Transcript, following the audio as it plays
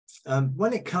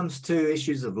When it comes to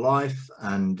issues of life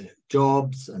and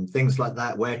jobs and things like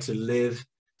that, where to live,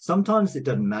 sometimes it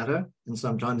doesn't matter and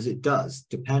sometimes it does,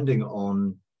 depending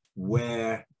on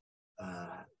where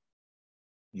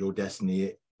your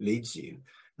destiny leads you.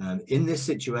 In this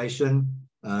situation,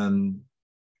 a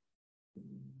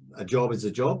job is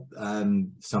a job.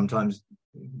 Sometimes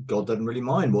God doesn't really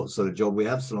mind what sort of job we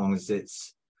have, so long as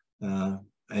it's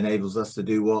enables us to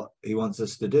do what he wants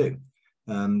us to do.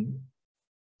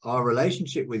 Our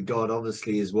relationship with God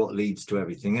obviously is what leads to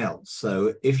everything else.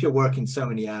 So if you're working so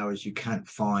many hours you can't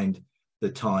find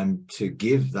the time to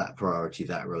give that priority,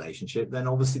 that relationship, then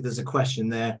obviously there's a question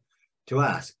there to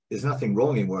ask. There's nothing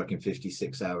wrong in working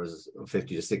 56 hours or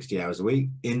 50 to 60 hours a week,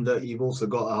 in that you've also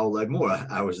got a whole load more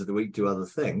hours of the week to other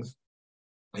things.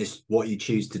 It's what you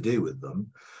choose to do with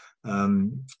them.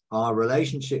 Our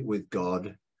relationship with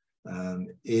God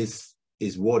is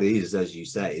what is, as you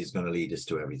say, is going to lead us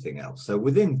to everything else. So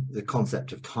within the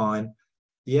concept of time,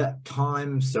 yeah,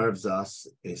 time serves us.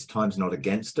 Time's not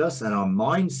against us, and our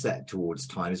mindset towards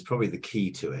time is probably the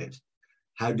key to it.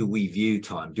 How do we view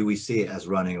time? Do we see it as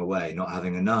running away, not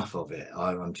having enough of it?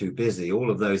 I'm too busy. All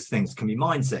of those things can be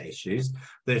mindset issues.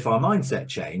 But if our mindset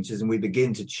changes and we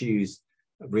begin to choose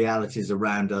realities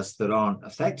around us that aren't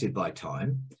affected by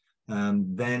time,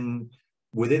 then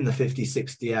within the 50,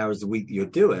 60 hours a week that you're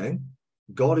doing,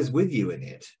 God is with you in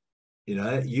it. You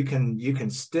know, you can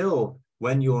still,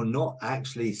 when you're not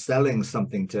actually selling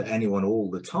something to anyone all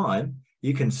the time,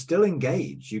 you can still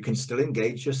engage. You can still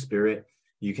engage your spirit.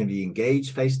 You can be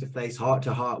engaged face to face, heart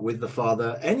to heart with the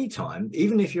Father anytime,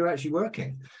 even if you're actually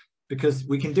working, because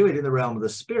we can do it in the realm of the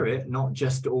spirit, not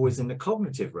just always in the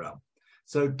cognitive realm.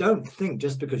 So don't think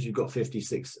just because you've got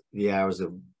 56 hours a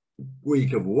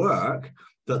week of work,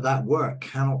 that work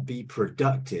cannot be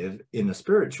productive in a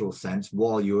spiritual sense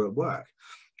while you're at work.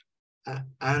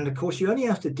 And of course, you only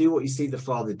have to do what you see the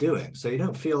Father doing. So you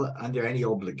don't feel under any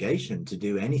obligation to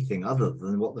do anything other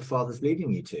than what the Father's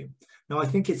leading you to. Now, I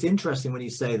think it's interesting when you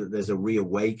say that there's a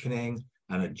reawakening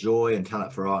and a joy and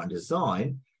talent for art and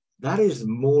design. That is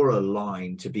more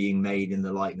aligned to being made in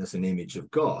the likeness and image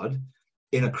of God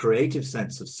in a creative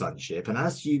sense of sonship. And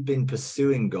as you've been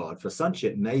pursuing God for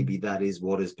sonship, maybe that is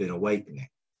what has been awakening.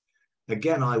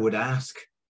 Again, I would ask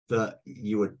that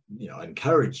you would,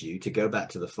 encourage you to go back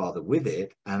to the Father with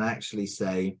it and actually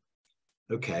say,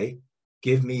 okay,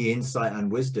 give me insight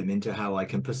and wisdom into how I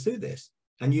can pursue this.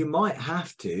 And you might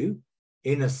have to,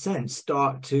 in a sense,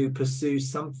 start to pursue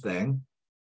something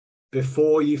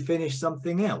before you finish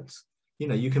something else.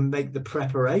 You can make the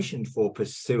preparation for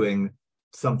pursuing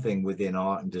something within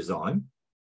art and design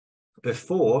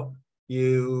before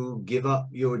you give up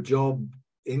your job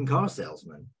in car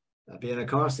salesman, being a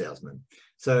car salesman.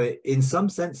 So in some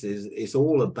senses, it's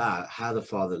all about how the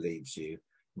Father leads you,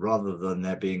 rather than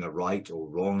there being a right or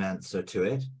wrong answer to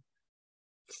it.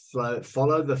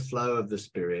 Follow the flow of the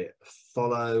Spirit,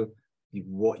 follow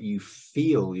what you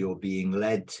feel you're being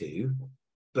led to,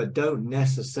 but don't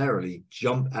necessarily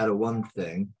jump out of one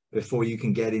thing before you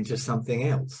can get into something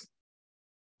else.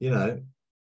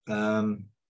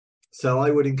 So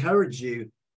I would encourage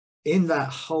you in that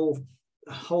whole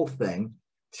thing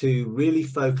to really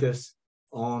focus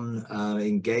on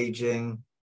engaging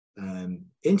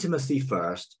intimacy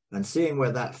first and seeing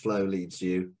where that flow leads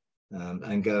you,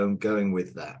 and going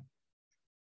with that.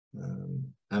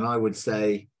 And I would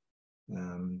say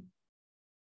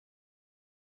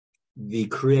the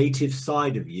creative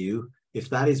side of you, if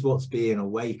that is what's being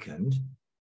awakened,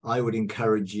 I would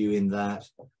encourage you in that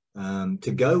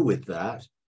to go with that,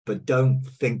 but don't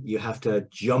think you have to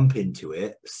jump into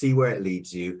it. See where it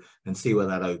leads you and see where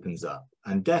that opens up.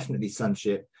 And definitely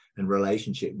sonship and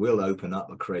relationship will open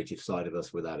up a creative side of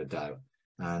us without a doubt.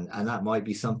 And that might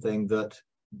be something that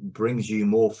brings you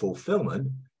more fulfillment,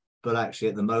 but actually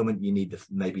at the moment you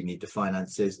maybe need the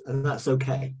finances, and that's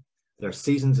okay. There are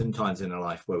seasons and times in our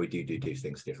life where we do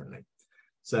things differently.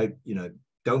 So,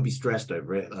 don't be stressed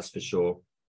over it, that's for sure.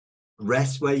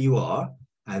 Rest where you are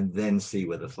and then see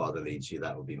where the Father leads you.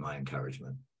 That would be my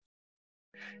encouragement.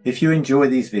 If you enjoy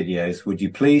these videos, would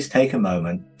you please take a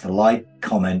moment to like,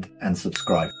 comment, and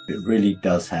subscribe? It really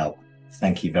does help.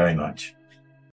 Thank you very much.